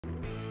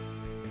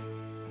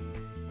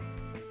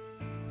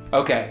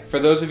Okay, for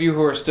those of you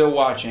who are still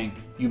watching,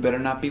 you better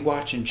not be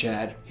watching,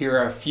 Chad. Here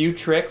are a few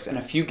tricks and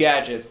a few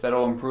gadgets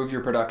that'll improve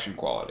your production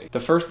quality. The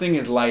first thing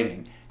is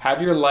lighting.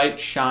 Have your light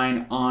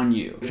shine on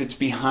you. If it's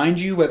behind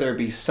you, whether it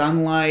be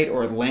sunlight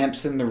or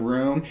lamps in the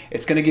room,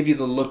 it's gonna give you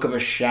the look of a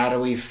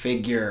shadowy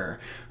figure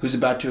who's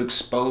about to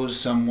expose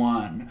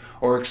someone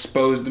or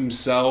expose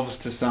themselves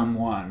to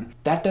someone.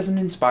 That doesn't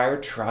inspire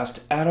trust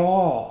at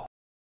all.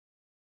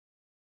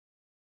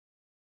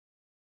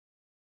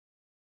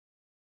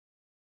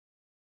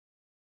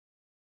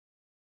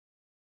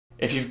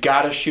 If you've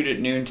got to shoot at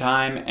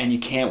noontime and you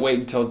can't wait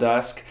until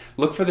dusk,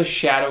 look for the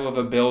shadow of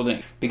a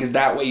building, because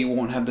that way you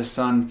won't have the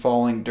sun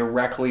falling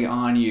directly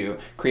on you,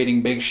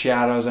 creating big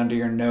shadows under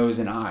your nose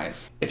and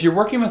eyes. If you're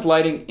working with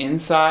lighting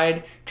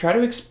inside, try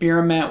to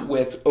experiment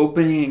with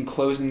opening and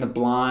closing the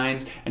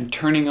blinds and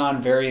turning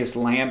on various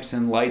lamps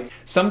and lights.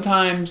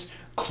 Sometimes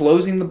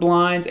closing the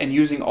blinds and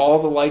using all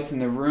the lights in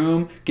the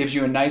room gives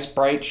you a nice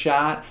bright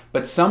shot,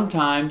 but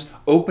sometimes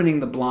opening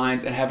the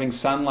blinds and having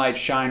sunlight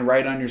shine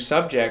right on your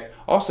subject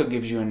also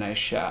gives you a nice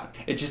shot.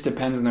 It just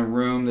depends on the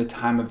room, the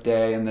time of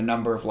day, and the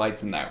number of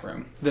lights in that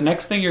room. The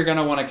next thing you're going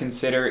to want to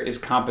consider is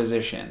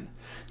composition.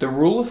 The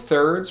rule of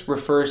thirds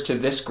refers to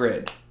this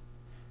grid.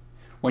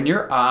 When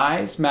your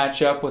eyes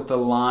match up with the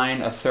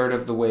line a third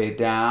of the way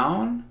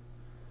down,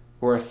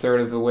 or a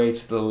third of the way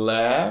to the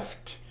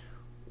left,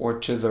 or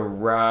to the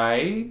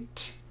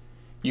right,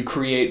 you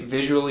create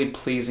visually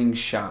pleasing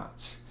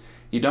shots.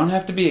 You don't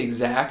have to be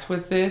exact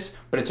with this,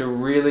 but it's a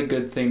really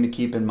good thing to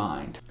keep in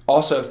mind.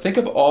 Also, think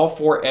of all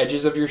four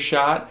edges of your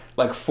shot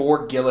like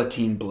four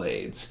guillotine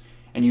blades,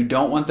 and you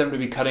don't want them to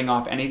be cutting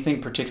off anything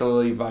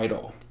particularly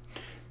vital,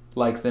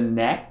 like the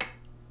neck,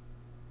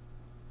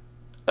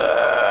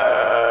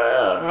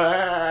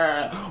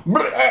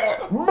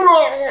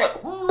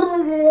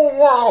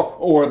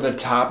 or the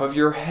top of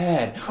your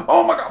head.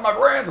 Oh my God, my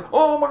brains!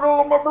 Oh my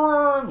God, my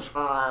brains!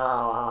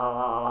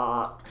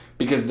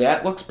 Because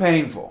that looks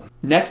painful.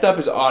 Next up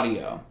is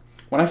audio.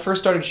 When I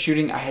first started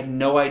shooting, I had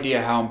no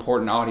idea how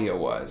important audio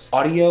was.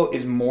 Audio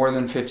is more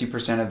than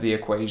 50% of the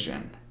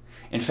equation.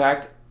 In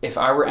fact, if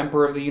I were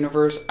Emperor of the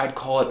Universe, I'd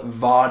call it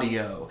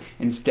vaudio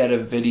instead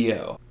of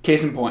video.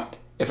 Case in point,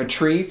 if a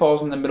tree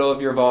falls in the middle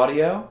of your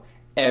vaudio,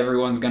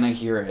 everyone's gonna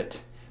hear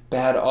it.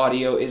 Bad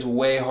audio is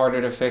way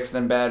harder to fix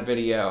than bad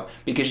video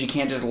because you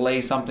can't just lay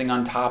something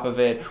on top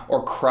of it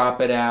or crop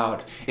it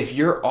out. If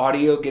your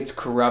audio gets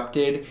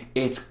corrupted,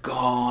 it's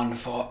gone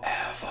forever.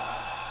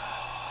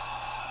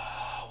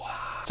 Wow.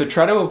 So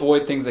try to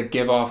avoid things that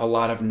give off a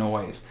lot of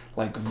noise,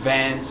 like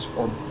vents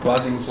or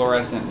buzzing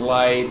fluorescent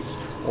lights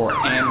or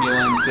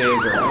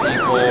ambulances or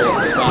people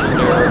or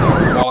thunder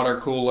or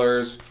water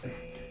coolers.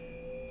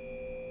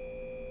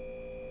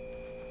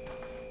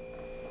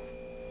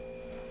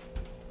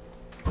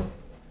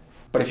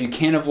 But if you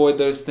can't avoid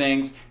those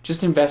things,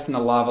 just invest in a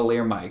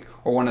lavalier mic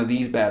or one of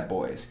these bad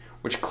boys,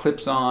 which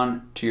clips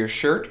on to your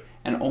shirt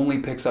and only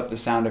picks up the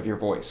sound of your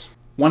voice.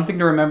 One thing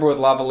to remember with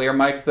lavalier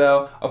mics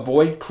though,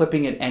 avoid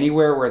clipping it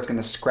anywhere where it's going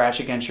to scratch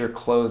against your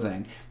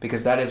clothing,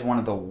 because that is one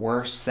of the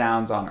worst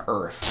sounds on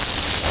earth.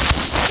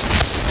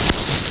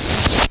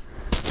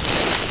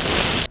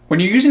 When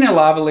you're using a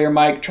lavalier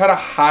mic, try to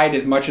hide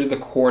as much of the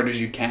cord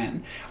as you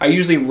can. I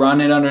usually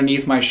run it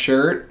underneath my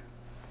shirt.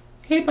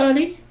 Hey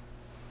buddy.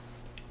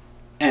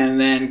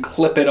 And then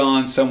clip it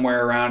on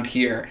somewhere around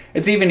here.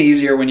 It's even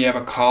easier when you have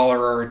a collar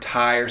or a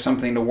tie or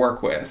something to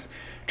work with.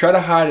 Try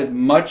to hide as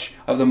much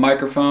of the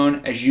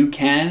microphone as you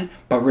can,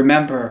 but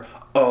remember,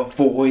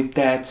 avoid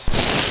that.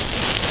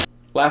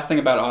 Last thing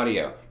about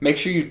audio, make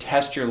sure you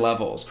test your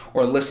levels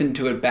or listen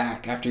to it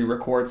back after you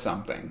record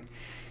something.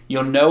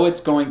 You'll know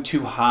it's going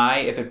too high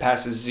if it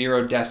passes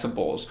 0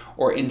 decibels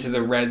or into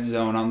the red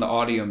zone on the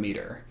audio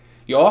meter.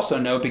 You'll also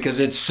know because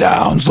it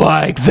sounds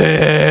like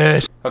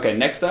this. Okay,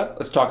 next up,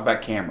 let's talk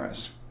about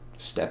cameras.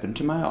 Step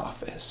into my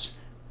office.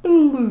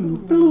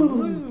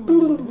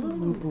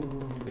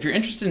 If you're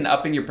interested in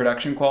upping your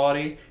production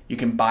quality, you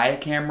can buy a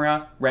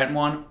camera, rent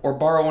one, or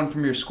borrow one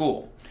from your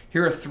school.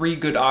 Here are 3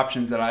 good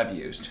options that I've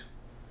used.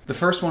 The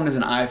first one is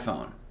an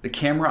iPhone. The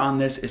camera on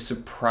this is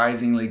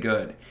surprisingly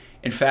good.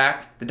 In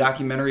fact, the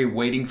documentary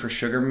Waiting for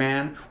Sugar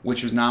Man,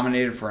 which was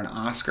nominated for an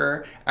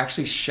Oscar,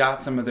 actually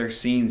shot some of their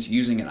scenes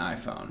using an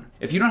iPhone.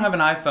 If you don't have an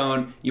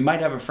iPhone, you might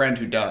have a friend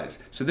who does,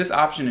 so this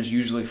option is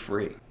usually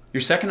free.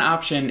 Your second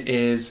option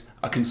is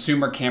a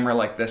consumer camera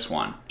like this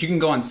one. You can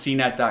go on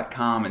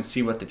cnet.com and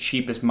see what the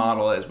cheapest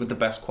model is with the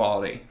best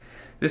quality.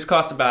 This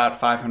costs about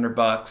 500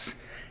 bucks,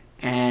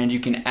 and you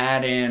can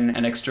add in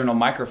an external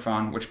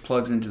microphone which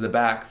plugs into the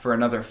back for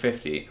another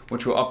 50,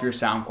 which will up your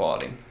sound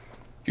quality.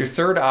 Your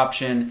third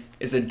option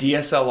is a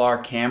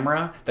DSLR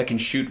camera that can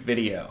shoot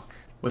video.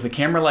 With a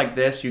camera like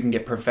this, you can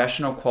get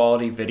professional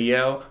quality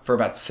video for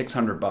about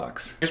 600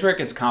 bucks. Here's where it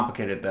gets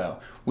complicated though.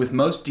 With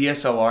most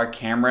DSLR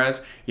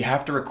cameras, you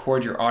have to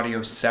record your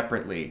audio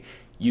separately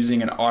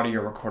using an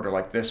audio recorder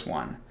like this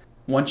one.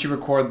 Once you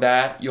record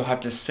that, you'll have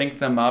to sync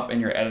them up in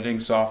your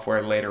editing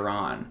software later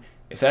on.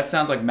 If that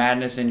sounds like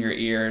madness in your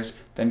ears,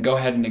 then go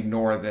ahead and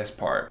ignore this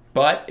part.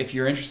 But if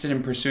you're interested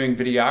in pursuing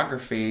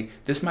videography,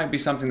 this might be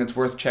something that's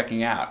worth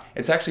checking out.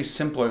 It's actually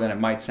simpler than it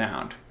might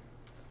sound.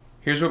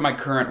 Here's what my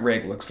current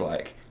rig looks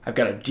like. I've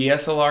got a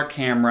DSLR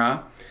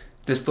camera,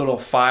 this little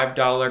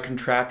 $5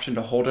 contraption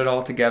to hold it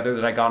all together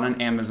that I got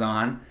on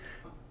Amazon,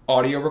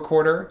 audio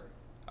recorder,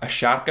 a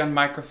shotgun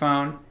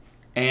microphone,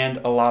 and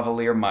a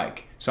lavalier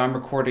mic. So I'm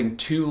recording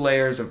 2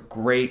 layers of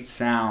great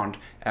sound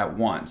at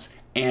once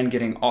and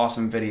getting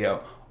awesome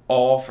video,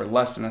 all for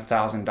less than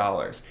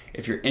 $1,000.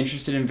 If you're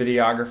interested in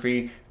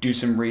videography, do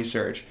some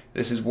research.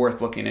 This is worth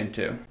looking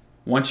into.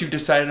 Once you've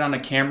decided on a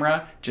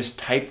camera, just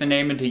type the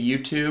name into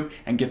YouTube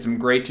and get some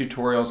great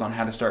tutorials on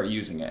how to start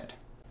using it.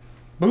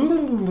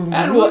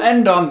 And we'll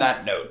end on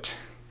that note.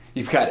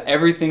 You've got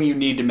everything you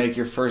need to make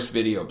your first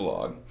video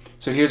blog.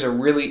 So here's a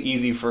really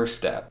easy first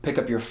step. Pick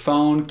up your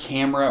phone,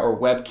 camera, or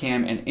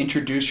webcam and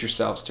introduce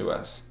yourselves to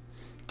us.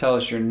 Tell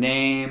us your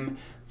name,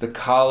 the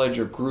college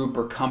or group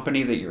or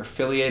company that you're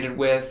affiliated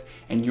with,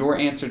 and your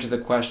answer to the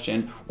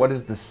question, what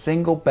is the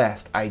single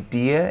best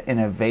idea,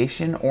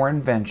 innovation, or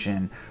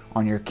invention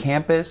on your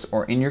campus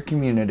or in your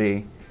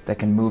community that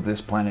can move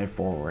this planet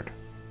forward?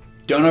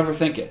 Don't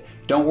overthink it.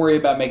 Don't worry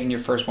about making your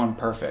first one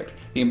perfect.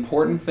 The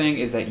important thing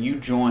is that you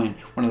join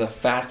one of the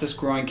fastest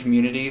growing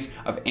communities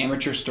of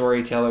amateur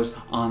storytellers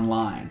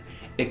online.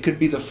 It could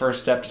be the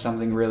first step to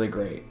something really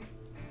great.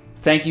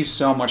 Thank you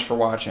so much for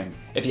watching.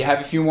 If you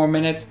have a few more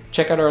minutes,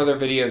 check out our other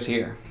videos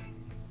here.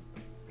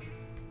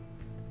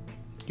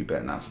 You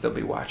better not still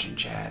be watching,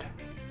 Chad.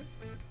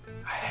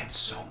 I had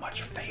so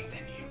much faith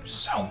in you,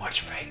 so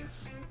much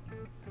faith.